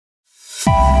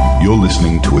You're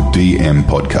listening to a DM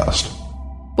podcast.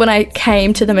 When I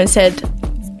came to them and said,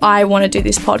 I want to do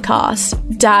this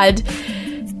podcast, Dad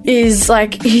is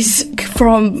like, he's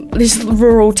from this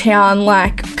rural town,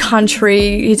 like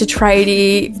country, he's a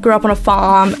tradie, grew up on a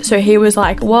farm, so he was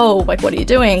like, whoa, like what are you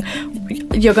doing?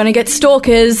 You're going to get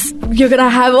stalkers, you're going to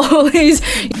have all these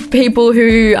people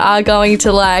who are going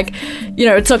to like, you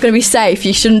know, it's not going to be safe,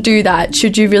 you shouldn't do that.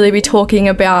 Should you really be talking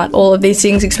about all of these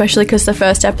things, especially because the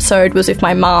first episode was with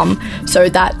my mum, so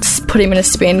that's put him in a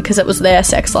spin because it was their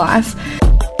sex life.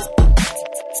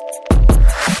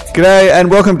 G'day and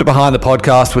welcome to Behind the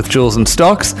Podcast with Jules and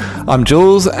Stocks. I'm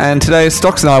Jules, and today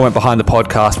Stocks and I went behind the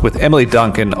podcast with Emily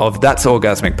Duncan of That's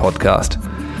Orgasmic Podcast.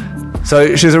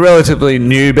 So she's a relatively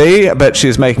newbie, but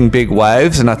she's making big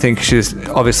waves, and I think she's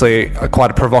obviously quite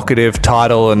a provocative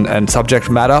title and subject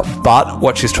matter, but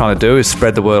what she's trying to do is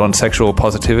spread the word on sexual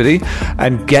positivity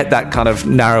and get that kind of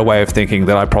narrow way of thinking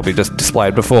that I probably just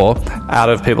displayed before out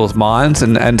of people's minds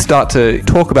and start to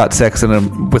talk about sex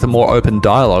with a more open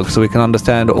dialogue so we can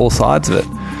understand all sides of it.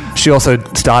 She also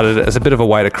started as a bit of a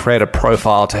way to create a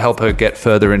profile to help her get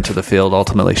further into the field.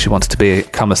 Ultimately, she wants to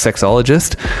become a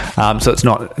sexologist. So it's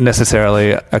not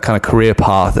necessarily a kind of career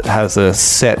path that has a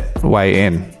set way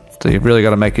in. So you've really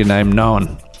got to make your name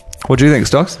known. What do you think,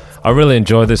 Stocks? I really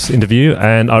enjoy this interview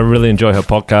and I really enjoy her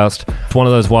podcast. It's one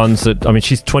of those ones that, I mean,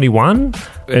 she's 21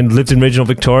 and lives in regional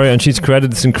Victoria, and she's created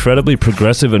this incredibly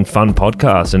progressive and fun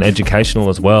podcast and educational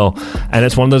as well. And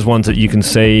it's one of those ones that you can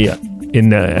see in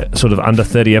the sort of under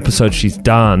 30 episodes she's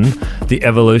done, the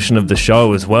evolution of the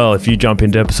show as well. If you jump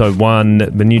into episode 1,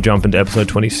 then you jump into episode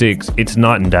 26, it's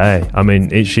night and day. I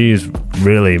mean, she is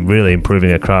really, really improving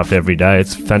her craft every day.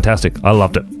 It's fantastic. I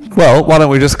loved it. Well, why don't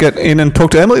we just get in and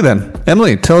talk to Emily then?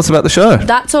 Emily, tell us about the show.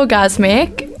 That's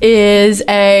Orgasmic is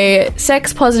a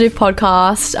sex-positive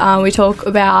podcast. We talk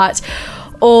about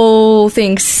all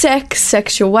things sex,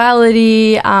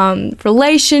 sexuality,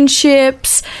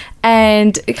 relationships,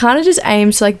 and it kind of just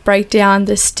aims to like break down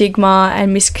the stigma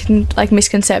and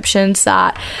misconceptions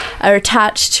that are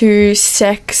attached to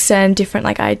sex and different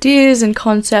like ideas and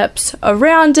concepts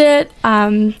around it.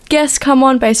 Guests come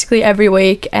on basically every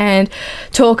week and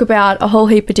talk about a whole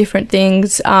heap of different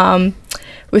things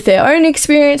with their own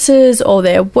experiences or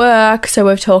their work. So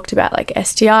we've talked about like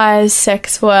STIs,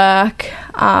 sex work,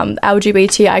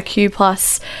 LGBTIQ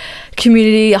plus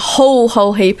community, a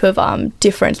whole heap of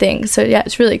different things. So yeah,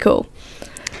 it's really cool.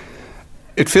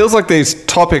 It feels like these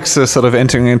topics are sort of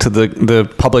entering into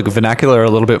the public vernacular a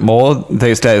little bit more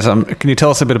these days. Can you tell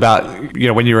us a bit about, you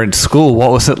know, when you were in school,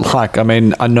 what was it like? I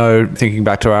mean, I know, thinking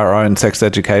back to our own sex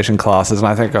education classes, and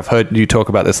I think I've heard you talk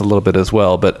about this a little bit as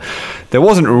well, but there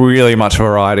wasn't really much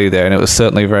variety there, and it was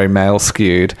certainly very male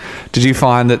skewed. Did you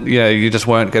find that, you know, you just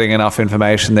weren't getting enough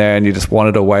information there and you just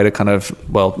wanted a way to kind of,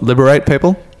 well, liberate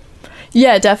people?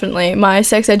 Yeah, definitely. My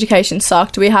sex education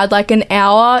sucked. We had like an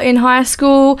hour in high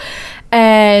school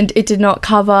and it did not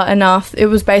cover enough. It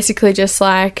was basically just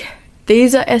like,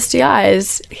 these are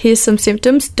STIs, here's some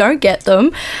symptoms, don't get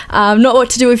them. Not what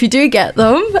to do if you do get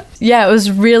them. Yeah, it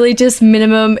was really just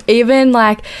minimum. Even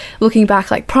like looking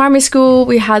back, like primary school,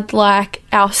 we had like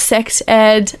our sex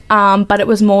ed, but it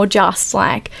was more just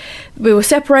like we were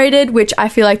separated, which I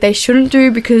feel like they shouldn't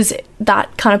do because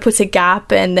that kind of puts a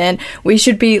gap, and then we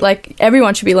should be like,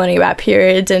 everyone should be learning about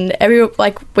periods, and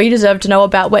we deserve to know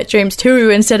about wet dreams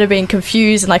too, instead of being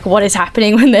confused and like what is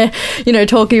happening when they're, you know,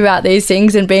 talking about these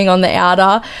things and being on the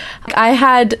outer. I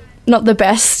had not the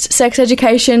best sex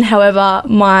education, however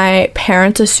my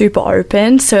parents are super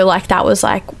open, so like that was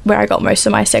like where I got most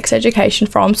of my sex education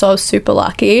from, so I was super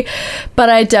lucky. But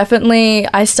I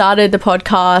started the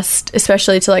podcast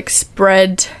especially to like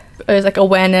spread like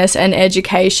awareness and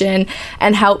education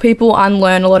and help people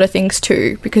unlearn a lot of things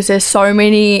too, because there's so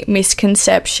many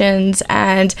misconceptions,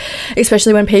 and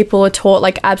especially when people are taught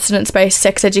like abstinence-based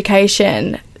sex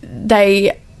education,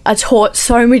 they are taught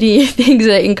so many things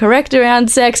that are incorrect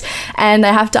around sex, and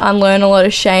they have to unlearn a lot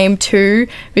of shame too,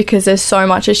 because there's so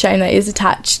much of shame that is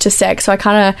attached to sex. So I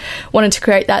kind of wanted to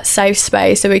create that safe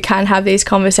space so we can have these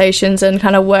conversations and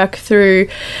kind of work through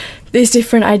these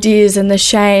different ideas and the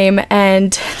shame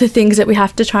and the things that we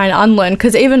have to try and unlearn,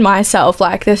 because even myself,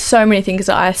 like there's so many things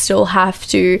that I still have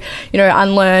to, you know,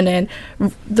 unlearn, and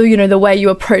the way you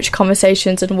approach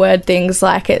conversations and word things,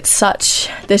 like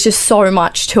there's just so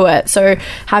much to it. So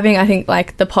having, I think,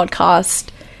 like the podcast,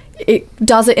 it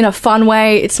does it in a fun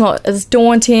way. It's not as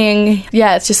daunting.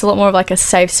 Yeah, it's just a lot more of like a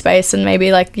safe space, and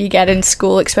maybe like you get in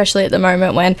school, especially at the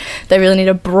moment when they really need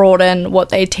to broaden what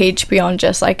they teach beyond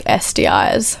just like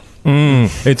STIs.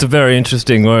 It's a very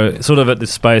interesting, we're sort of at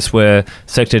this space where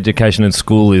sex education in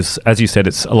school is, as you said,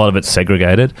 it's a lot of it's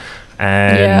segregated.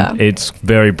 And it's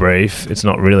very brief. It's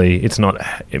not really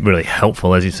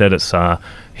helpful. As you said, it's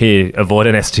here, avoid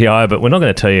an STI, but we're not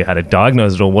going to tell you how to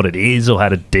diagnose it or what it is or how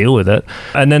to deal with it.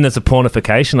 And then there's a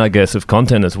pornification, I guess, of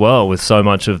content as well, with so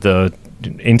much of the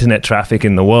internet traffic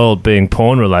in the world being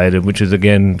porn related, which is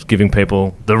again giving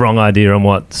people the wrong idea on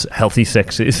what healthy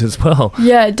sex is as well.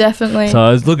 Yeah, definitely.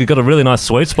 So look, you've got a really nice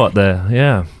sweet spot there.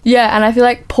 Yeah, and I feel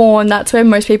like porn, that's where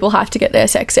most people have to get their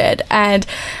sex ed, and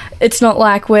it's not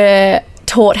like we're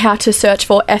taught how to search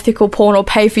for ethical porn or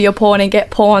pay for your porn and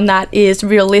get porn that is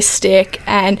realistic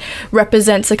and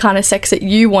represents the kind of sex that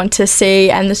you want to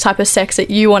see and the type of sex that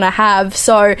you want to have.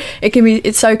 So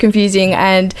it's so confusing.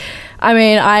 And I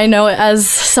mean, I know as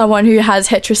someone who has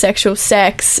heterosexual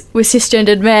sex with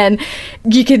cisgendered men,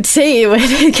 you can see where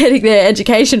they're getting their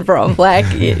education from. Like,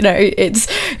 you know, it's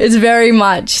very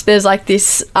much, there's like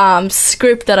this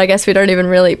script that I guess we don't even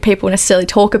really people necessarily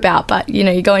talk about, but, you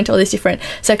know, you go into all these different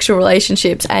sexual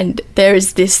relationships and there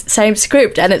is this same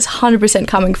script and it's 100%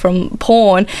 coming from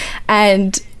porn.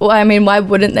 And well, I mean, why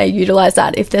wouldn't they utilize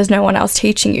that if there's no one else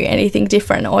teaching you anything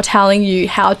different or telling you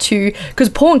how to, because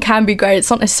porn can be great,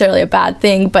 it's not necessarily a bad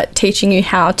thing, but teaching you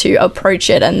how to approach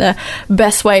it and the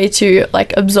best way to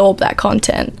like absorb that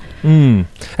content.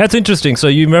 That's interesting. So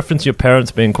you referenced your parents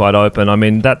being quite open. I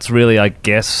mean, that's really, I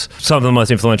guess, some of the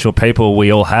most influential people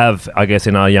we all have, I guess,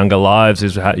 in our younger lives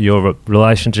is your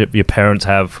relationship your parents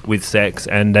have with sex,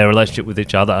 and their relationship with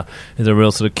each other is a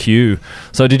real sort of cue.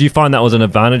 So did you find that was an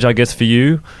advantage, I guess, for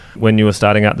you when you were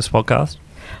starting out this podcast?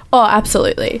 Oh,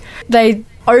 absolutely. They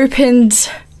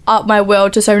opened up my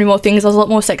world to so many more things. I was a lot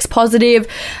more sex positive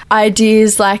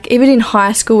ideas, like even in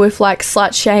high school with like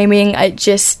slut shaming,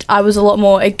 I was a lot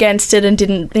more against it and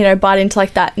didn't, you know, bite into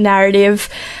like that narrative.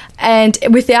 And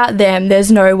without them,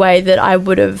 there's no way that I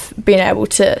would have been able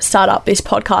to start up this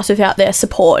podcast without their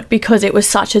support, because it was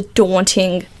such a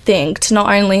daunting thing to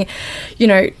not only, you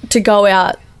know, to go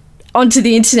out onto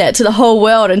the internet to the whole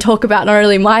world and talk about not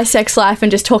only my sex life and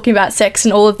just talking about sex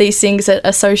and all of these things that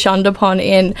are so shunned upon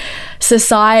in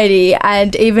society,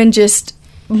 and even just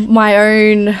my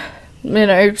own, you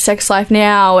know, sex life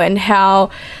now and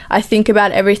how I think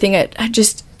about everything. It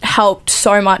just helped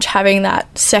so much having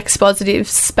that sex positive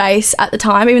space at the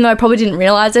time, even though I probably didn't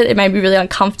realize it. It made me really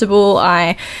uncomfortable.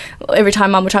 Every time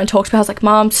Mum would try and talk to me, I was like,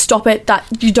 Mum, stop it,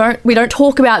 we don't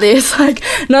talk about this. Like,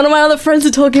 none of my other friends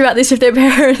are talking about this with their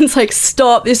parents. Like,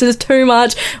 stop, this is too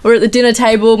much. We're at the dinner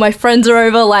table, my friends are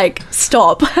over, like,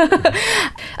 stop.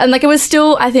 And like, it was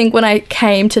still, I think, when I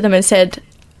came to them and said,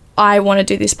 I want to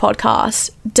do this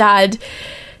podcast, Dad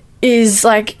is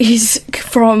like, he's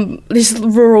from this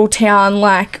rural town,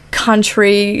 like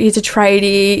country, he's a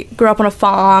tradie, grew up on a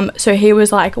farm, so he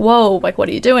was like, whoa, like, what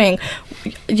are you doing?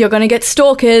 You're going to get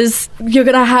stalkers, you're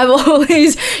going to have all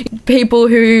these people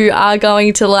who are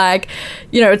going to, like,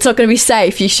 you know, it's not going to be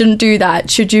safe, you shouldn't do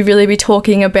that. Should you really be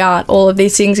talking about all of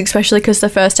these things, especially because the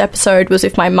first episode was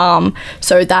with my mum,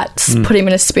 so that's put him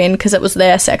in a spin because it was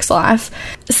their sex life.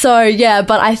 So yeah,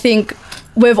 but I think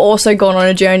we've also gone on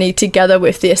a journey together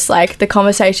with this. Like, the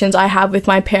conversations I have with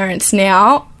my parents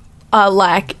now are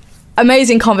like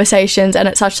amazing conversations, and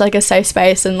it's such like a safe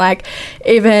space. And like,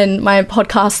 even my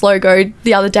podcast logo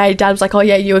the other day, Dad was like, oh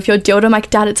yeah, you with your dildo. I'm like,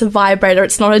 Dad, it's a vibrator,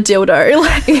 it's not a dildo.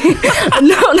 Like,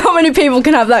 not many people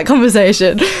can have that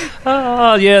conversation.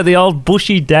 Oh yeah, the old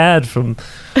bushy dad from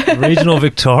regional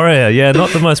Victoria. Yeah, not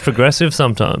the most progressive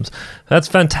sometimes. That's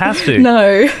fantastic.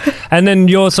 No. And then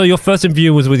your first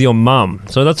interview was with your mum,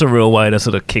 so that's a real way to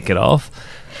sort of kick it off.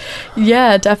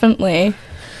 Yeah, definitely.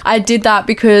 I did that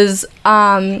because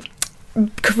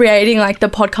creating like the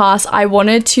podcast, I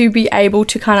wanted to be able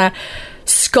to kind of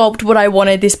sculpt what I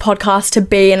wanted this podcast to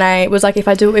be, and I was like, if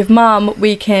I do it with Mum,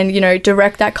 we can, you know,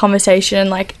 direct that conversation,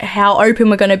 like how open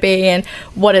we're going to be and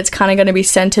what it's kind of going to be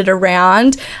centered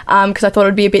around, because I thought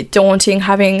it'd be a bit daunting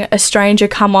having a stranger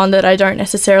come on that I don't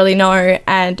necessarily know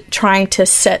and trying to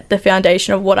set the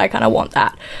foundation of what I kind of want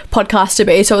that podcast to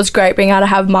be. So it was great being able to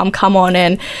have Mum come on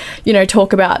and, you know,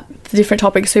 talk about the different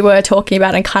topics we were talking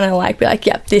about and kind of like be like,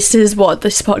 yep, this is what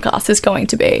this podcast is going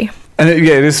to be. And it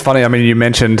is funny. I mean, you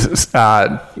mentioned,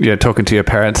 talking to your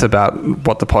parents about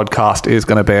what the podcast is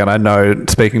going to be. And I know,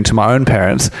 speaking to my own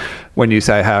parents, when you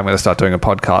say, hey, I'm going to start doing a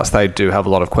podcast, they do have a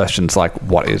lot of questions like,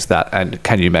 what is that? And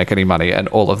can you make any money? And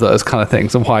all of those kind of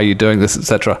things. And why are you doing this,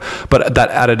 etc. But that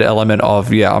added element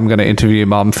of, I'm going to interview your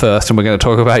mum first and we're going to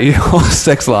talk about your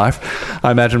sex life,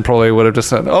 I imagine probably would have just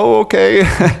said, oh, okay.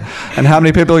 And how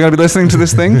many people are going to be listening to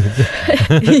this thing?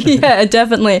 Yeah,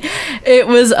 definitely. It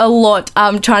was a lot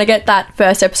trying to get that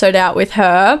first episode out with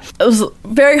her. It was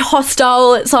very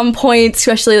hostile at some points,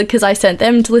 especially because I sent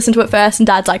them to listen to it first, and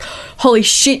Dad's like, holy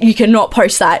shit, you cannot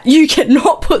post that. You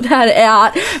cannot put that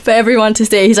out for everyone to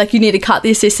see. He's like, you need to cut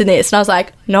this, and this. And I was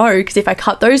like, no, because if I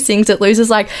cut those things, it loses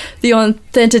like the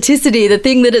authenticity, the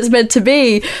thing that it's meant to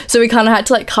be. So we kind of had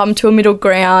to like come to a middle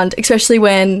ground, especially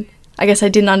when I guess I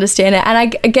didn't understand it. And I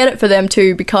get it for them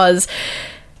too, because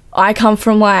I come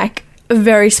from like a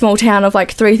very small town of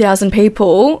like 3,000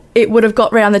 people. It would have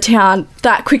got around the town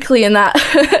that quickly in that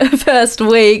first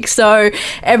week. So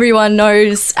everyone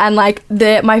knows, and like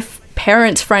my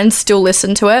parents' friends still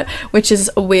listen to it, which is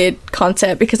a weird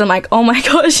concept because I'm like, oh my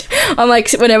gosh. I'm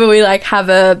like, whenever we like have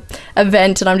a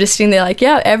event and I'm just sitting there like,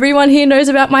 yeah, everyone here knows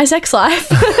about my sex life,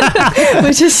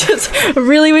 which is just a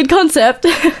really weird concept.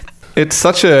 It's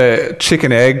such a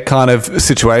chicken egg kind of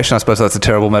situation. I suppose that's a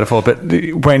terrible metaphor, but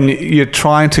when you're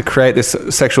trying to create this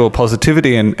sexual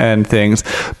positivity and things,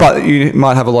 but you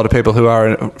might have a lot of people who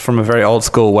are from a very old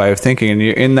school way of thinking, and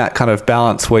you're in that kind of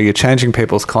balance where you're changing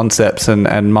people's concepts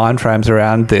and mind frames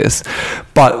around this,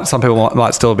 but some people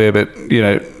might still be a bit,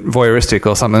 voyeuristic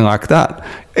or something like that.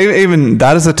 Even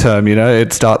that is a term,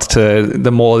 it starts to,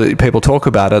 the more that people talk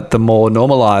about it, the more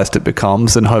normalized it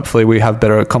becomes, and hopefully we have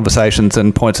better conversations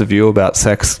and points of view about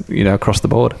sex, across the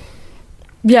board.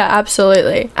 Yeah,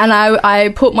 absolutely. And I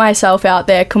put myself out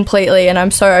there completely, and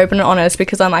I'm so open and honest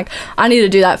because I'm like, I need to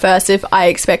do that first if I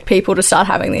expect people to start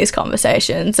having these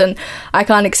conversations. And I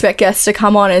can't expect guests to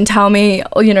come on and tell me,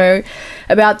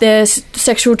 about their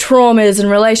sexual traumas and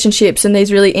relationships and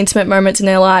these really intimate moments in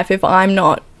their life if I'm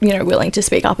not, willing to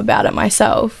speak up about it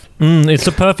myself. It's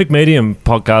the perfect medium,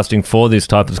 podcasting, for this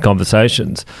type of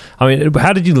conversations. I mean,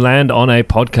 how did you land on a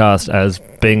podcast as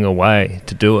being a way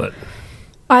to do it?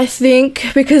 I think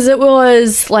because it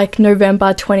was like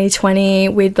November 2020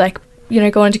 with like, going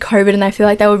into COVID, and I feel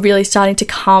like they were really starting to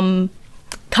come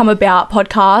about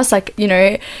podcasts. Like,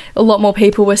 a lot more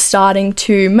people were starting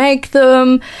to make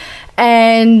them,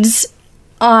 and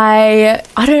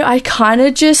I kind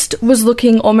of just was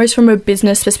looking almost from a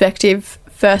business perspective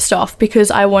first off,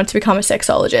 because I wanted to become a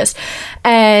sexologist.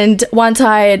 And once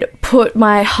I had put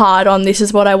my heart on this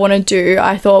is what I want to do,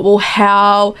 I thought, well,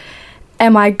 how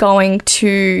am I going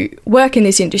to work in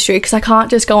this industry? Because I can't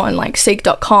just go on like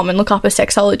seek.com and look up a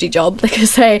sexology job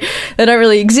because they don't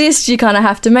really exist. You kind of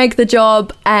have to make the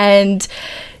job, and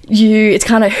it's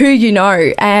kind of who you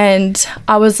know. And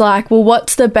I was like, well,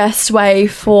 what's the best way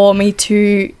for me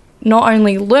to not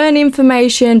only learn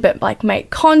information but like make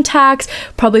contacts?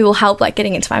 Probably will help like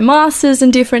getting into my masters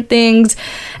and different things,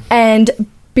 and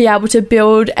be able to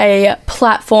build a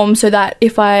platform so that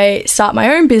if I start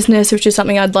my own business, which is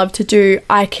something I'd love to do,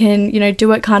 I can,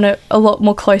 do it kind of a lot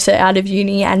more closer out of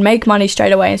uni and make money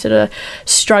straight away instead of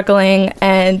struggling,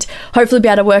 and hopefully be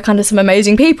able to work under some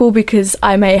amazing people because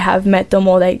I may have met them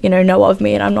or they, know of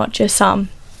me, and I'm not just some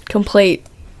complete,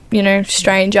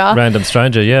 stranger. Random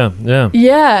stranger, yeah.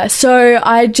 Yeah, so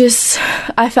I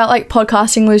felt like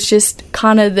podcasting was just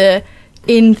kind of the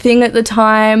in thing at the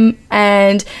time,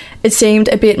 and it seemed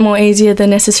a bit more easier than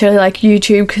necessarily like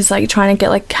YouTube, because like trying to get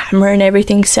like camera and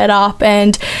everything set up.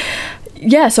 And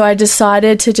yeah, so I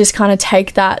decided to just kind of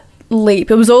take that leap.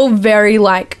 It was all very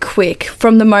like quick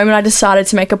from the moment I decided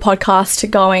to make a podcast to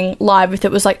going live with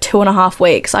it was like 2.5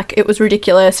 weeks. Like, it was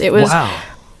ridiculous. It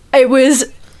was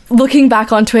looking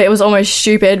back onto it, it was almost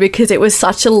stupid because it was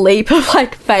such a leap of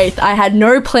like faith. I had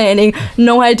no planning,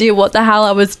 no idea what the hell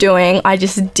I was doing. I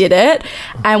just did it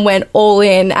and went all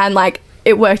in, and like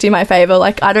it worked in my favor.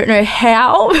 Like, I don't know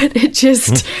how, but it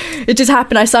just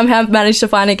happened. I somehow managed to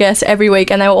find a guest every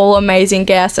week, and they were all amazing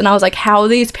guests, and I was like, how are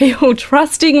these people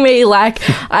trusting me? Like,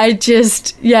 I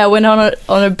just went on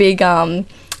a big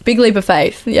leap of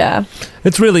faith. Yeah.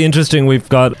 It's really interesting. We've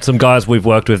got some guys we've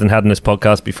worked with and had in this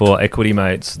podcast before, Equity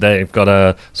Mates. They've got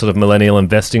a sort of millennial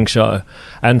investing show.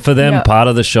 And for them, part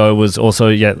of the show was also,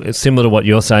 it's similar to what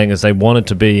you're saying, is they wanted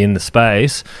to be in the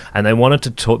space and they wanted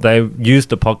to talk. They used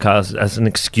the podcast as an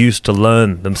excuse to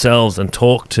learn themselves and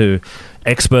talk to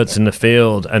experts in the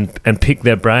field and pick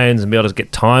their brains and be able to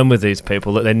get time with these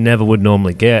people that they never would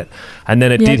normally get. And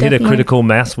then it did hit a critical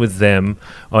mass with them.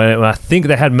 I think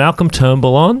they had Malcolm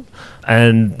Turnbull on,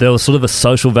 and there was sort of a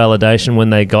social validation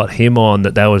when they got him on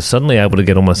that they were suddenly able to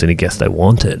get almost any guest they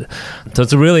wanted. So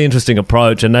it's a really interesting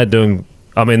approach, and they're doing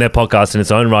I mean, their podcast in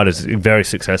its own right is very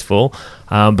successful,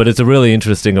 but it's a really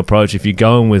interesting approach. If you're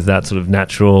going with that sort of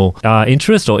natural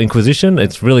interest or inquisition,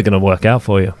 it's really going to work out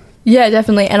for you. Yeah,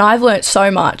 definitely. And I've learnt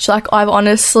so much. Like, I've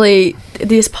honestly,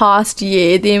 this past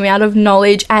year, the amount of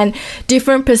knowledge and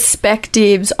different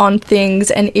perspectives on things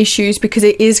and issues, because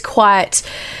it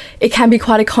can be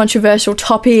quite a controversial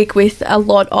topic with a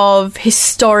lot of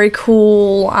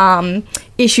historical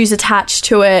issues attached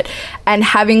to it, and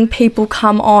having people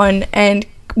come on and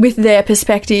with their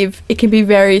perspective, it can be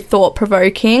very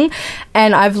thought-provoking,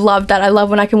 and I've loved that. I love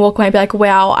when I can walk away and be like,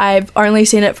 wow, I've only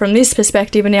seen it from this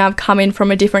perspective and now I've come in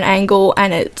from a different angle,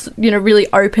 and it's, really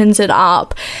opens it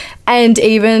up. And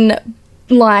even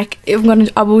like,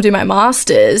 I will do my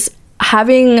masters,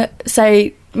 having,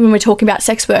 say, when we're talking about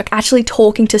sex work, actually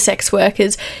talking to sex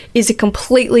workers is a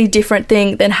completely different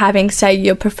thing than having, say,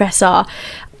 your professor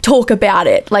talk about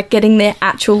it. Like, getting their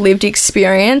actual lived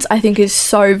experience, I think, is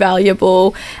so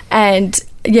valuable. And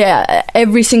yeah,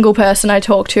 every single person I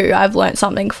talk to, I've learnt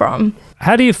something from.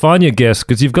 How do you find your guests?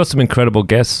 Because you've got some incredible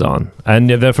guests on, and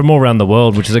they're from all around the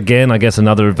world, which is, again, I guess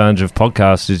another advantage of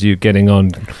podcasts is you getting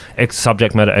on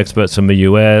subject matter experts from the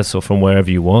US or from wherever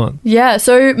you want. Yeah,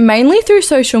 so mainly through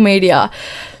social media.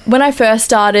 When I first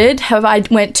started, I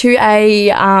went to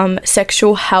a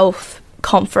sexual health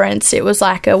conference. It was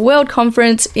like a world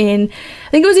conference I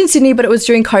think it was in Sydney, but it was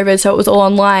during COVID, so it was all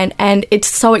online, and it's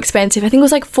so expensive. I think it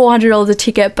was like $400 a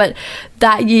ticket, but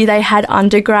that year they had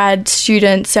undergrad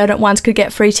students, certain ones could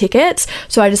get free tickets,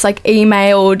 so I just like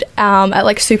emailed at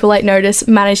like super late notice,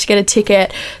 managed to get a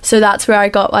ticket. So that's where I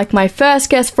got like my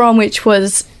first guest from, which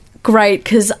was great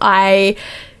because I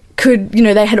could,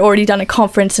 they had already done a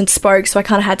conference and spoke, so I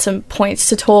kind of had some points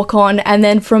to talk on. And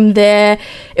then from there,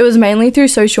 it was mainly through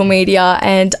social media,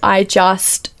 and I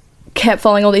just kept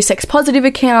following all these sex positive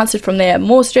accounts, and from there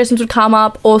more suggestions would come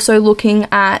up. Also looking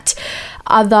at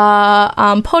other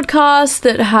podcasts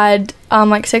that had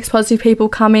like sex positive people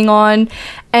coming on.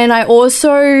 And I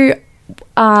also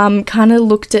kind of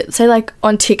looked at, say, like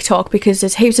on TikTok, because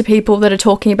there's heaps of people that are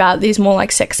talking about these more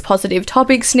like sex positive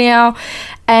topics now.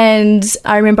 And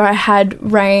I remember I had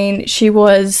Rain, she's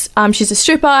a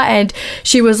stripper, and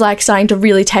she was like starting to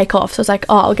really take off. So I was like,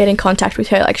 I'll get in contact with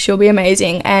her, like she'll be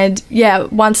amazing. And yeah,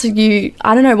 once I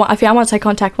found once I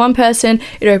contact one person,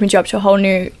 it opens you up to a whole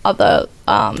new other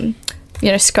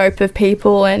scope of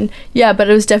people. And yeah, but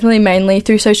it was definitely mainly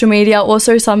through social media.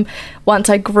 Also, once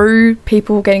I grew,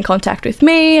 people get in contact with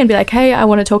me and be like, hey, I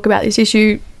want to talk about this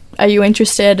issue, are you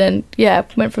interested? And yeah,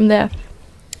 went from there.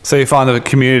 So you find that the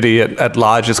community at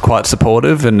large is quite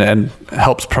supportive and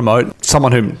helps promote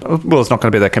someone who, well, it's not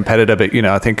going to be their competitor, but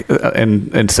I think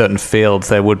in certain fields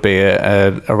there would be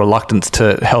a reluctance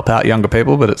to help out younger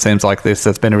people, but it seems like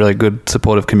there's been a really good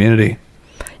supportive community.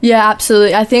 Yeah,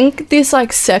 absolutely. I think this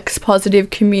like sex positive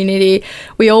community,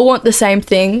 we all want the same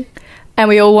thing and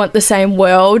we all want the same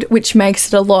world, which makes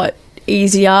it a lot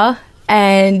easier.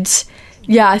 And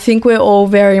yeah, I think we're all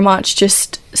very much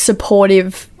just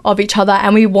supportive of each other,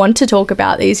 and we want to talk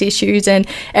about these issues, and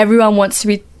everyone wants to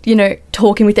be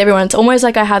talking with everyone. It's almost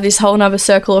like I have this whole other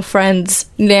circle of friends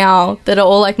now that are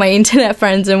all like my internet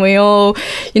friends, and we all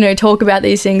talk about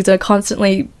these things and are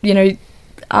constantly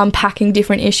unpacking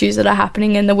different issues that are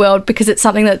happening in the world, because it's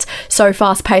something that's so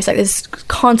fast paced. Like, there's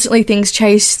constantly things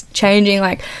changing,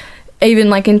 like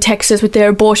even like in Texas with their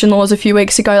abortion laws a few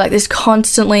weeks ago, like there's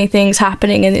constantly things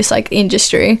happening in this like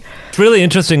industry. It's really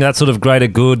interesting, that sort of greater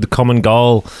good, the common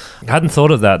goal. I hadn't thought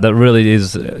of that. That really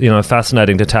is,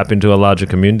 fascinating to tap into a larger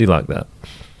community like that.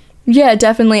 Yeah,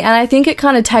 definitely. And I think it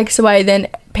kind of takes away then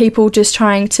people just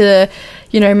trying to,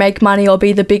 make money or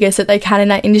be the biggest that they can in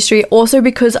that industry. Also,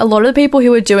 because a lot of the people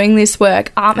who are doing this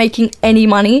work aren't making any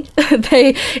money.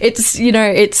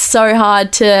 It's so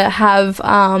hard to have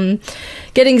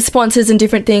getting sponsors and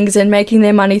different things and making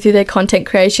their money through their content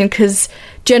creation, because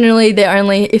generally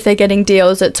if they're getting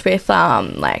deals, it's with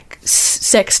like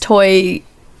sex toys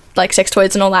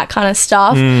and all that kind of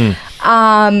stuff.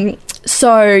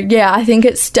 So yeah, I think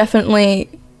it's definitely,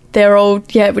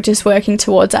 we're just working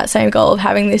towards that same goal of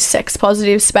having this sex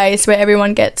positive space where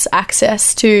everyone gets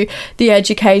access to the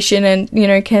education and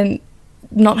can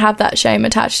not have that shame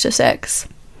attached to sex.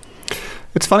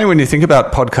 It's funny when you think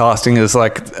about podcasting as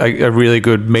like a really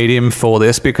good medium for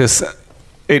this, because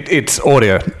it's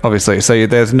audio, obviously, so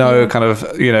there's no kind of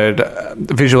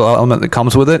visual element that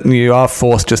comes with it, and you are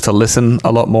forced just to listen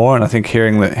a lot more. And I think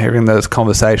hearing those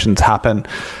conversations happen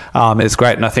is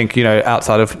great. And I think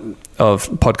outside of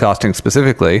podcasting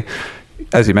specifically,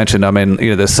 as you mentioned, I mean,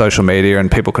 there's social media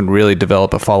and people can really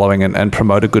develop a following and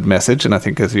promote a good message. And I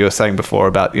think, as you were saying before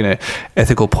about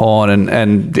ethical porn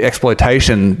and the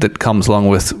exploitation that comes along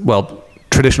with, well,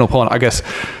 traditional porn. I guess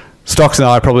Stocks and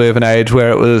I are probably of an age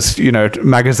where it was,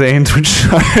 magazines which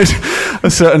showed a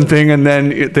certain thing, and then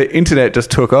the internet just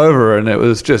took over, and it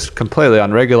was just completely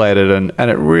unregulated, and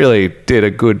it really did a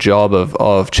good job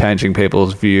of changing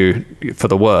people's view for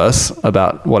the worse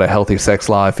about what a healthy sex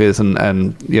life is, and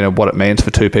what it means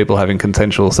for two people having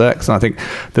consensual sex. And I think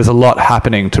there's a lot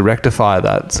happening to rectify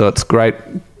that. So it's great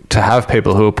to have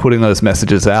people who are putting those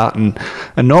messages out and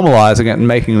normalizing it and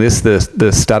making this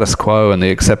the status quo and the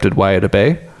accepted way to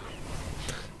be.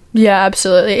 Yeah,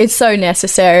 absolutely. It's so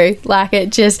necessary.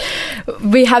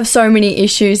 We have so many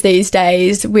issues these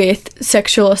days with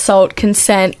sexual assault,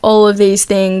 consent, all of these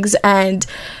things, and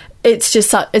it's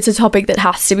a topic that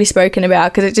has to be spoken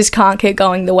about because it just can't keep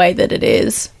going the way that it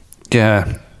is.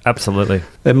 Yeah, absolutely.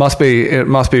 It must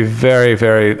be very,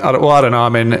 very. I don't know. I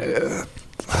mean,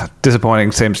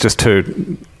 disappointing seems just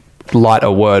too light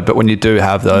a word, but when you do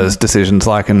have those decisions,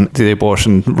 like in the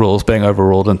abortion rules being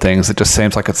overruled and things, it just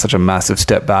seems like it's such a massive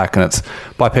step back, and it's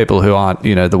by people who aren't,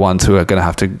 the ones who are going to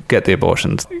have to get the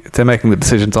abortions. They're making the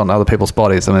decisions on other people's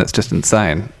bodies. I mean, it's just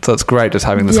insane. So it's great just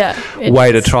having this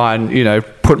way to try and,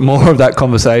 put more of that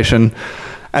conversation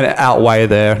and outweigh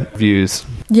their views.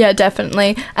 Yeah,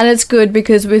 definitely. And it's good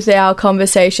because with our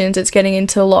conversations, it's getting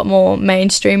into a lot more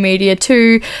mainstream media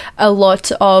too. A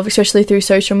lot of, especially through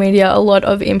social media, a lot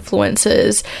of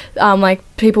influencers, like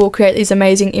people will create these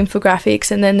amazing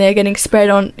infographics and then they're getting spread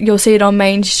on, you'll see it on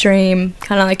mainstream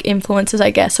kind of like influencers,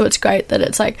 I guess. So it's great that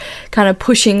it's like kind of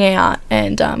pushing out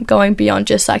and going beyond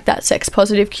just like that sex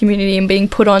positive community and being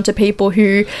put onto people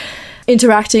who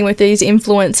interacting with these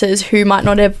influencers who might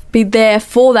not be there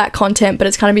for that content, but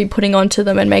it's kind of be putting onto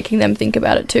them and making them think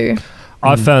about it too.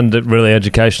 I found it really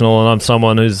educational, and I'm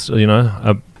someone who's,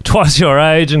 twice your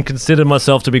age and consider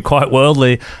myself to be quite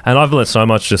worldly, and I've learned so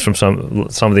much just from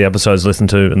some of the episodes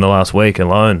listened to in the last week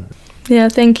alone. Yeah,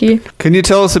 thank you. Can you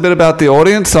tell us a bit about the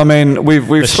audience? I mean, we've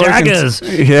the spoken...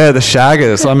 shaggers. Yeah, the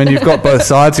shaggers. I mean, you've got both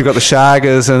sides. You've got the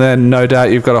shaggers, and then no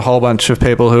doubt you've got a whole bunch of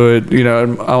people who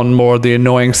are, on more the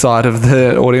annoying side of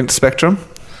the audience spectrum.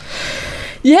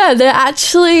 Yeah, they're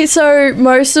actually... So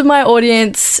most of my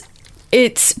audience...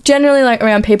 It's generally like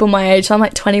around people my age. So I'm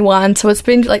like 21, so it's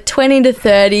been like 20 to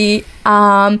 30.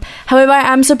 However,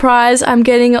 I am surprised I'm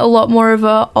getting a lot more of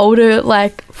a older,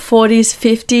 like 40s,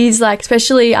 50s, like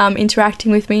especially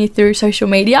interacting with me through social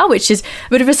media, which is a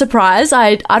bit of a surprise.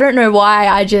 I don't know why.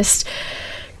 I just...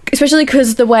 Especially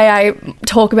because the way I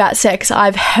talk about sex,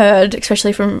 I've heard,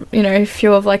 especially from, a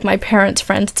few of like my parents'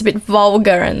 friends, it's a bit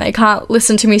vulgar and they can't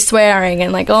listen to me swearing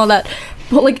and like all that,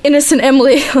 like innocent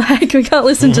Emily, like we can't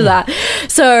listen to that.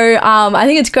 So I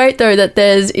think it's great though that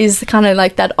is kind of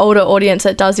like that older audience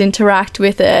that does interact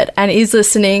with it and is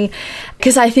listening,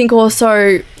 because I think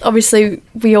also, obviously,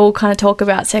 we all kind of talk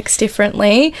about sex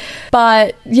differently,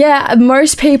 but yeah,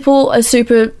 most people are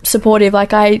super supportive.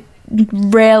 Like I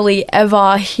rarely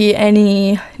ever hear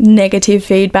any negative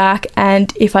feedback,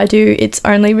 and if I do, it's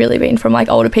only really been from like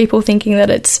older people thinking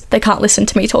that they can't listen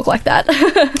to me talk like that.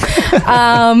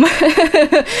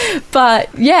 But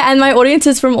yeah, and my audience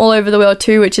is from all over the world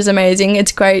too, which is amazing.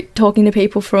 It's great talking to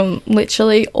people from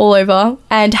literally all over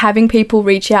and having people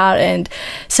reach out and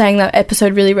saying that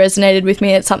episode really resonated with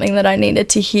me. It's something that I needed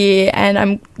to hear, and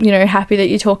I'm happy that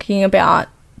you're talking about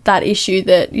that issue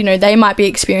that they might be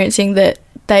experiencing that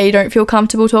they don't feel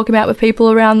comfortable talking about with people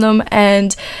around them,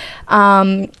 and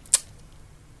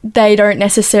they don't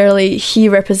necessarily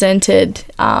hear represented,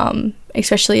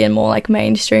 especially in more like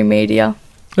mainstream media.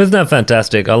 Isn't that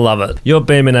fantastic? I love it. You're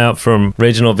beaming out from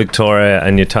regional Victoria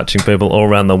and you're touching people all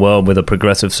around the world with a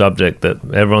progressive subject that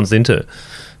everyone's into.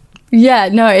 Yeah,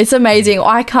 no, it's amazing.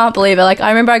 I can't believe it. Like, I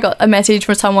remember I got a message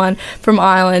from someone from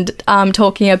Ireland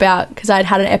talking about, because I'd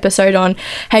had an episode on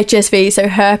HSV, so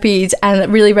herpes, and it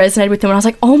really resonated with them. And I was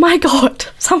like, oh my God,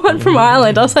 someone from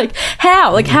Ireland. I was like,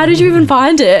 how? Like, how did you even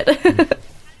find it?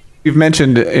 You've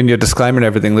mentioned in your disclaimer and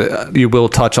everything that you will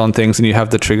touch on things and you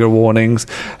have the trigger warnings.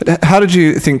 How did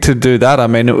you think to do that? I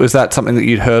mean, was that something that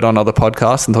you'd heard on other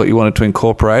podcasts and thought you wanted to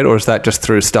incorporate, or is that just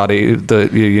through study, your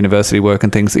university work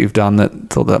and things that you've done that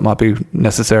thought that might be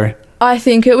necessary? I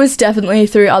think it was definitely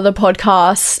through other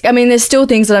podcasts. I mean, there's still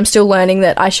things that I'm still learning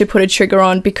that I should put a trigger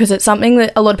on, because it's something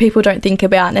that a lot of people don't think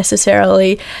about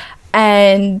necessarily.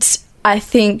 And I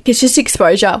think it's just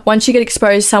exposure. Once you get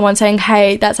exposed, someone saying,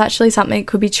 hey, that's actually something that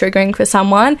could be triggering for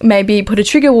someone, maybe put a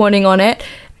trigger warning on it,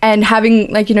 and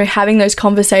having having those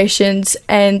conversations.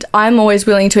 And I'm always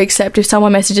willing to accept if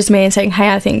someone messages me and saying,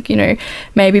 hey, I think,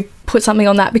 maybe put something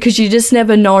on that, because you just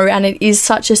never know. And it is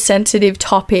such a sensitive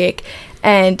topic,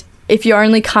 and if you're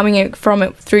only coming from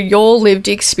it through your lived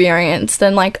experience,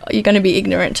 then like you're going to be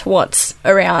ignorant to what's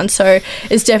around. So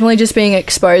it's definitely just being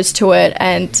exposed to it,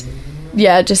 and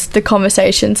yeah, just the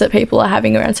conversations that people are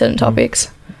having around certain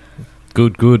topics.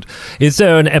 Good. Is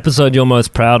there an episode you're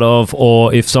most proud of,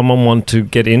 or if someone want to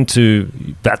get into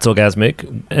That's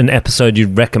Orgasmic, an episode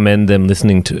you'd recommend them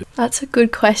listening to? That's a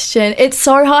good question. It's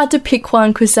so hard to pick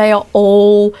one because they are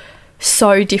all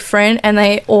so different and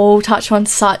they all touch on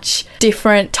such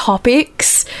different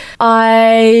topics.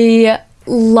 I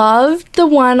loved the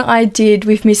one I did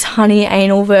with Miss Honey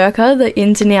Anal Worker, the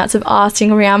ins and outs of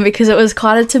arsing around, because it was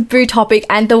quite a taboo topic,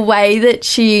 and the way that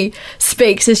she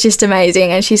speaks is just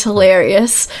amazing, and she's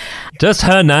hilarious. Just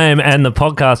her name and the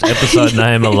podcast episode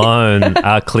name alone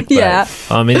are clickbait. Yeah.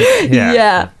 I mean,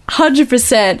 yeah,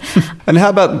 100%. And how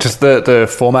about just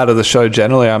the format of the show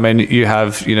generally? I mean, you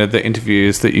have, you know, the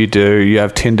interviews that you do, you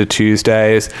have Tinder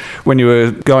Tuesdays. When you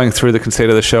were going through the conceit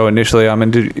of the show initially, I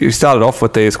mean, you started off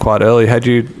with these quite early. Had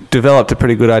you developed a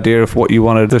pretty good idea of what you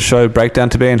wanted the show breakdown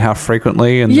to be and how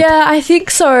frequently? And yeah, I think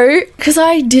so, because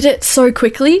I did it so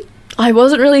quickly. I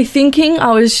wasn't really thinking.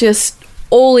 I was just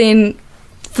all in,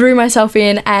 threw myself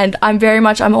in, and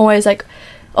I'm always like,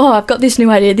 oh, I've got this new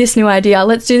idea,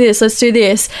 let's do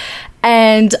this.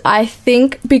 And I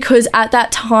think because at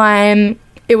that time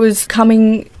it was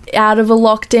coming out of a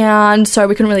lockdown, so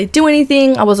we couldn't really do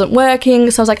anything. I wasn't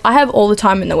working, so I was like, I have all the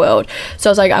time in the world. So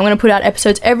I was like, I'm going to put out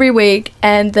episodes every week.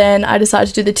 And then I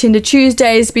decided to do the Tinder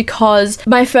Tuesdays because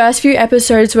my first few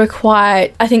episodes were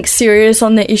quite, I think, serious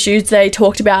on the issues they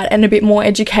talked about and a bit more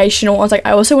educational. I was like,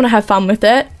 I also want to have fun with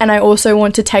it, and I also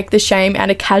want to take the shame out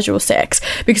of casual sex,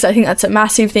 because I think that's a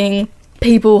massive thing.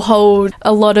 People hold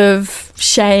a lot of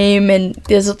shame, and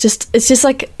it's just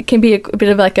like, it can be a bit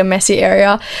of like a messy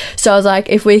area. So I was like,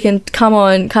 if we can come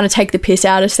on, kind of take the piss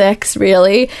out of sex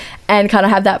really, and kind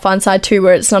of have that fun side too,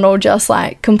 where it's not all just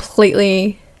like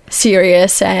completely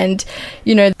serious, and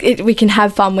you know, we can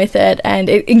have fun with it, and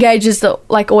it engages the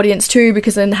like audience too,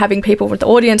 because then having people with the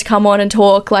audience come on and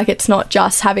talk, like it's not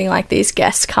just having like these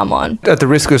guests come on. At the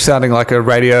risk of sounding like a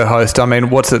radio host, I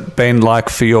mean, what's it been like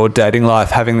for your dating life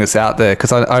having this out there?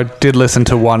 Because I did listen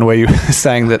to one where you were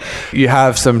saying that you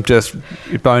have some just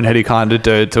boneheady kind of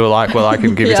dudes who are like, well, I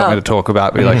can give you something to talk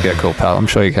about. Be like, yeah, cool, pal, I'm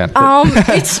sure you can.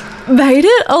 It's made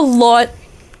it a lot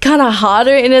kind of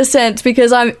harder in a sense,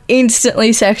 because I'm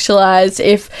instantly sexualized,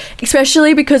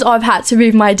 especially because I've had to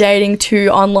move my dating to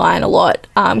online a lot,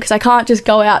 because I can't just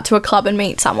go out to a club and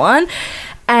meet someone.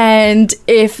 And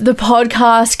if the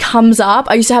podcast comes up,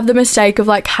 I used to have the mistake of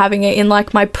like having it in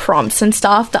like my prompts and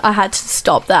stuff, that I had to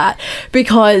stop that,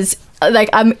 because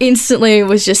like I'm instantly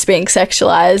was just being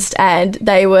sexualized, and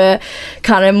they were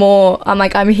kind of more, I'm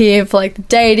like, I'm here for like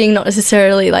dating, not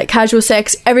necessarily like casual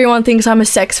sex. Everyone thinks I'm a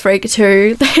sex freak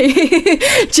too. They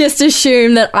just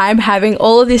assume that I'm having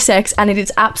all of this sex, and it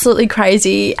is absolutely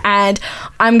crazy, and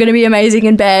I'm going to be amazing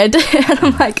in bed. And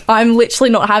I'm like, I'm literally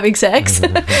not having sex.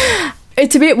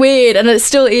 It's a bit weird, and it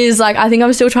still is. Like, I think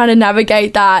I'm still trying to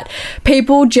navigate that.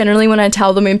 People generally, when I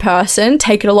tell them in person,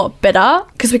 take it a lot better,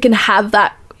 because we can have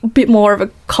that bit more of a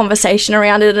conversation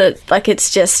around it. Like,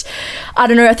 it's just, I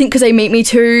don't know, I think because they meet me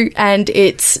too, and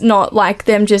it's not like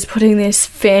them just putting this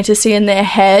fantasy in their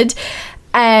head.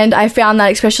 And I found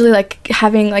that, especially like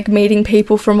having like meeting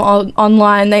people from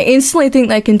online, they instantly think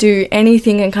they can do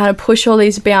anything and kind of push all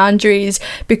these boundaries,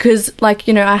 because like,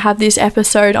 you know, I have this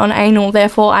episode on anal,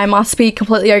 therefore I must be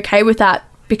completely okay with that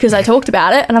because I talked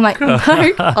about it. And I'm like, no,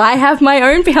 I have my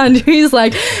own boundaries.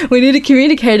 Like, we need to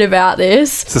communicate about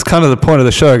this. This is kind of the point of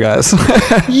the show, guys.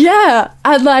 Yeah.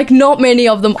 And like, not many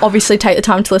of them obviously take the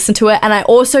time to listen to it. And I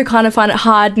also kind of find it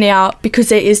hard now, because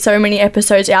there is so many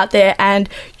episodes out there, and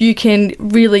you can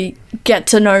really get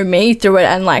to know me through it,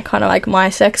 and like kind of like my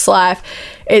sex life.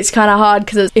 It's kind of hard,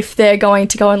 because if they're going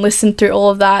to go and listen through all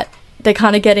of that, they're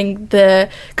kind of getting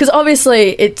because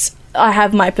obviously I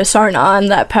have my persona, and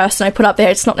that person I put up there,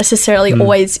 it's not necessarily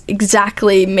always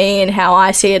exactly me and how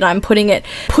I see it. I'm putting it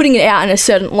out in a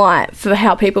certain light for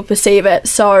how people perceive it.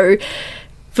 So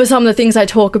for some of the things I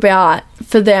talk about,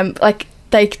 for them, like,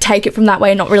 they take it from that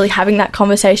way, not really having that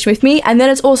conversation with me. And then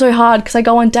it's also hard because I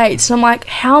go on dates and I'm like,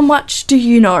 how much do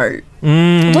you know?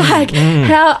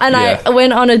 I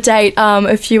went on a date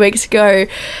a few weeks ago,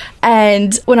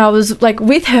 and when I was like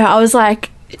with her, I was like,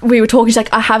 we were talking, she's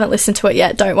like, I haven't listened to it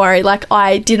yet, don't worry. Like,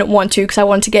 I didn't want to, because I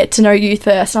wanted to get to know you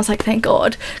first. And I was like, thank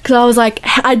God. Because I was like,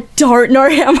 I don't know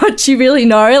how much you really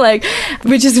know, like,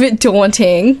 which is a bit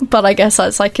daunting. But I guess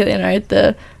that's like, you know,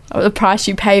 the price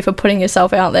you pay for putting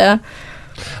yourself out there.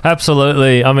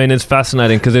 Absolutely. I mean, it's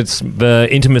fascinating because it's the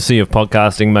intimacy of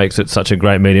podcasting makes it such a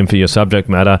great medium for your subject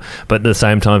matter, but at the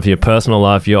same time for your personal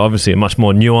life, you're obviously a much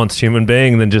more nuanced human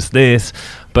being than just this.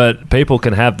 But people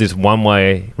can have this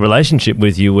one-way relationship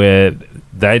with you where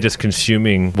they're just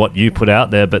consuming what you put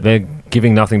out there, but they're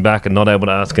giving nothing back and not able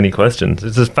to ask any questions.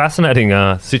 It's a fascinating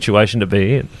situation to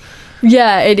be in.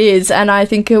 Yeah, it is, and I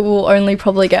think it will only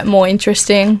probably get more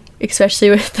interesting,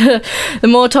 especially with the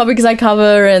more topics I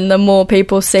cover and the more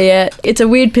people see it. It's a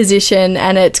weird position,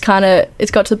 and it's got to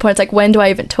the point, it's like, when do I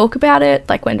even talk about it?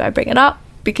 Like, when do I bring it up?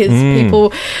 Because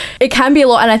people, it can be a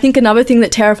lot. And I think another thing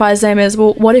that terrifies them is,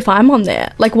 well, what if I'm on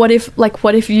there? What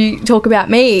if you talk about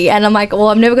me? And I'm like, well,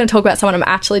 I'm never going to talk about someone I'm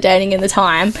actually dating in the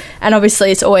time. And obviously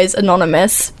it's always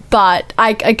anonymous, but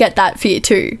I get that fear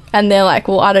too. And they're like,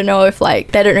 well, I don't know if they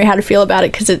don't know how to feel about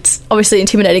it, because it's obviously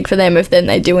intimidating for them if then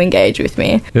they do engage with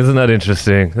me. Isn't that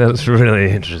interesting? That's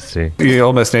really interesting. You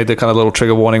almost need the kind of little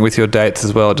trigger warning with your dates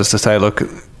as well, just to say, look,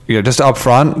 just up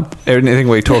front, anything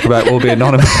we talk about will be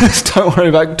anonymous. Don't worry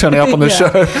about turning up on the show.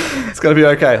 It's going to be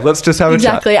okay. Let's just have a chat.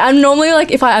 Exactly. I'm normally,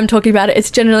 if I'm talking about it, it's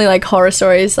generally horror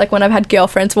stories. When I've had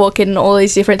girlfriends walk in and all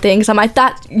these different things, I'm like,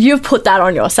 that you've put that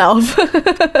on yourself.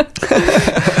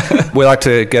 We like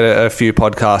to get a few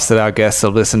podcasts that our guests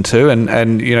have listened to,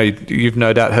 and you've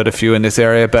no doubt heard a few in this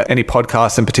area, but any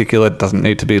podcasts in particular, doesn't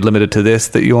need to be limited to this,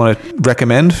 that you want to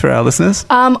recommend for our listeners?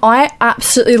 I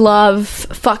absolutely love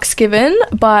Fucks Given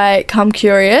by Come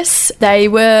Curious. They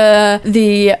were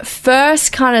the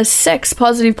first kind of sex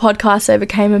positive podcast I ever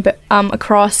came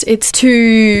across. It's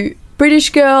two British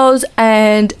girls,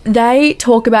 and they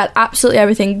talk about absolutely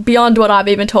everything beyond what I've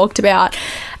even talked about.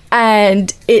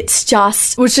 And it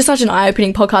was just such an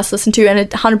eye-opening podcast to listen to, and it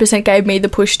 100% gave me the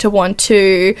push to want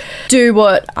to do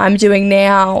what I'm doing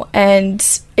now. And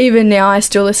even now I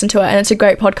still listen to it, and it's a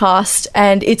great podcast,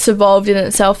 and it's evolved in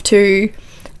itself too.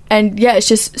 And yeah, it's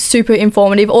just super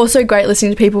informative. Also great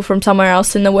listening to people from somewhere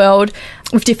else in the world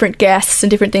with different guests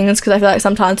and different things, because I feel like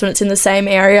sometimes when it's in the same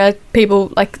area,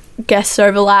 people guests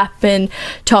overlap and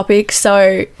topics.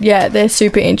 So yeah, they're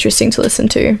super interesting to listen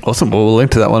to. Awesome. Well, we'll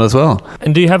link to that one as well.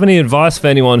 And do you have any advice for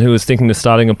anyone who is thinking of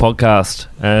starting a podcast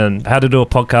and how to do a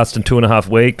podcast in 2.5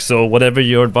 weeks, or whatever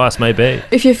your advice may be?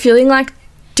 If you're feeling like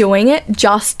doing it,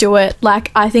 just do it.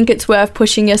 I think it's worth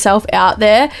pushing yourself out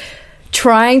there,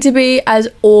 trying to be as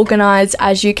organised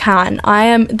as you can. I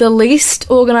am the least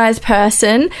organised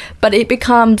person, but it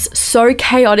becomes so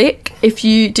chaotic if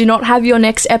you do not have your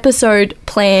next episode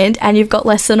planned and you've got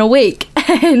less than a week.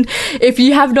 And if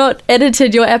you have not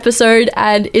edited your episode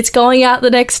and it's going out the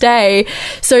next day.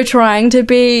 So trying to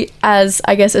be as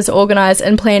organised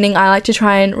and planning. I like to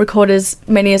try and record as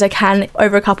many as I can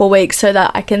over a couple of weeks so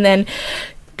that I can then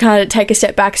kind of take a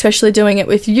step back, especially doing it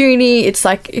with uni. It's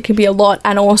it can be a lot,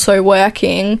 and also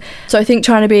working. So I think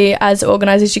trying to be as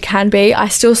organised as you can be. I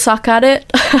still suck at it.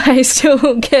 I still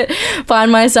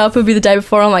find myself, it'll be the day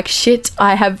before, I'm like, shit,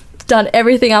 I have done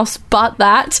everything else but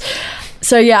that.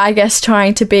 So yeah, I guess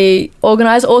trying to be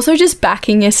organised, also just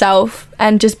backing yourself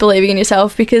and just believing in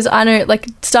yourself, because I know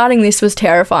starting this was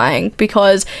terrifying,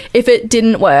 because if it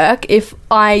didn't work, if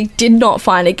I did not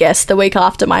find a guest the week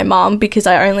after my mum, because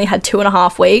I only had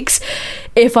 2.5 weeks,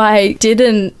 if I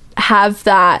didn't have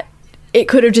that, it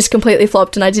could have just completely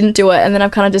flopped and I didn't do it. And then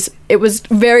I've kind of it was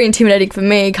very intimidating for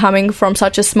me coming from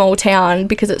such a small town,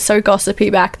 because it's so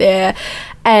gossipy back there,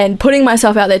 and putting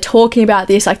myself out there talking about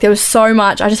this, there was so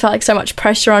much, I just felt so much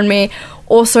pressure on me.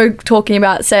 Also talking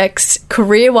about sex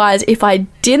career-wise, if I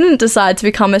didn't decide to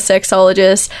become a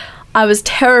sexologist, I was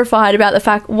terrified about the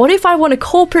fact, what if I want a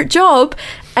corporate job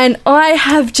and I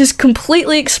have just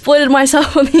completely exploited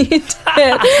myself on the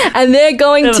internet and they're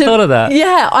going Never thought of that.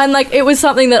 Yeah, and it was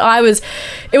something that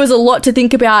it was a lot to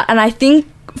think about. And I think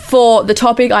for the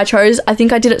topic I chose, I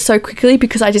think I did it so quickly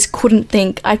because I just couldn't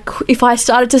think. If I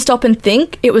started to stop and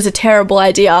think, it was a terrible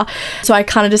idea. So I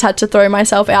kind of just had to throw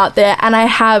myself out there. And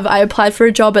I applied for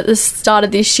a job at the start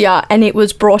of this year, and it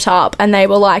was brought up, and they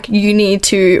were like, you need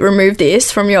to remove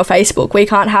this from your Facebook. We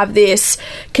can't have this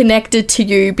connected to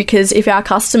you, because if our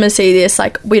customers see this,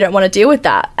 we don't want to deal with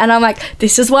that. And I'm like,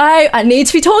 this is why I need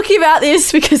to be talking about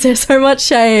this, because there's so much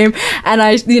shame, and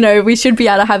we should be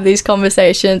able to have these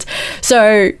conversations.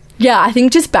 So yeah, I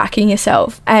think just backing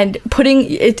yourself and putting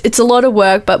it's a lot of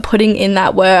work, but putting in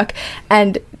that work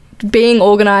and being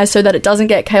organised so that it doesn't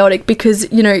get chaotic, because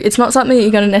it's not something that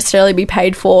you're going to necessarily be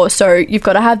paid for, so you've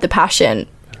got to have the passion.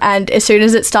 And as soon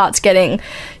as it starts getting,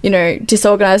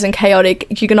 disorganized and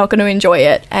chaotic, you're not going to enjoy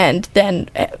it. And then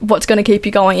what's going to keep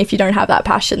you going if you don't have that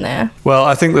passion there? Well,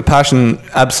 I think the passion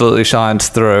absolutely shines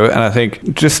through. And I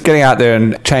think just getting out there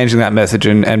and changing that message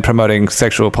and promoting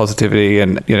sexual positivity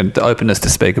and, the openness to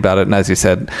speak about it. And as you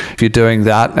said, if you're doing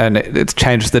that and it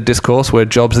changes the discourse where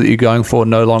jobs that you're going for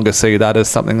no longer see that as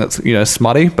something that's,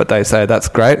 smutty, but they say that's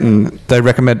great and they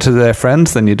recommend it to their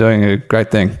friends, then you're doing a great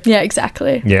thing. Yeah,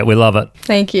 exactly. Yeah, we love it.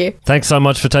 Thank you. Thanks so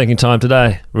much for taking time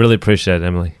today. Really appreciate it,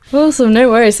 Emily. Awesome. No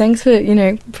worries. Thanks for,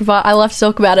 I love to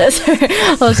talk about it. So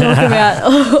I'll talk about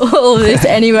all of this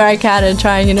anywhere I can and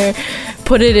try and,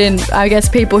 put it in, I guess,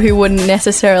 people who wouldn't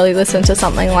necessarily listen to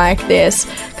something like this,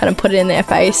 kind of put it in their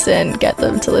face and get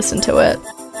them to listen to it.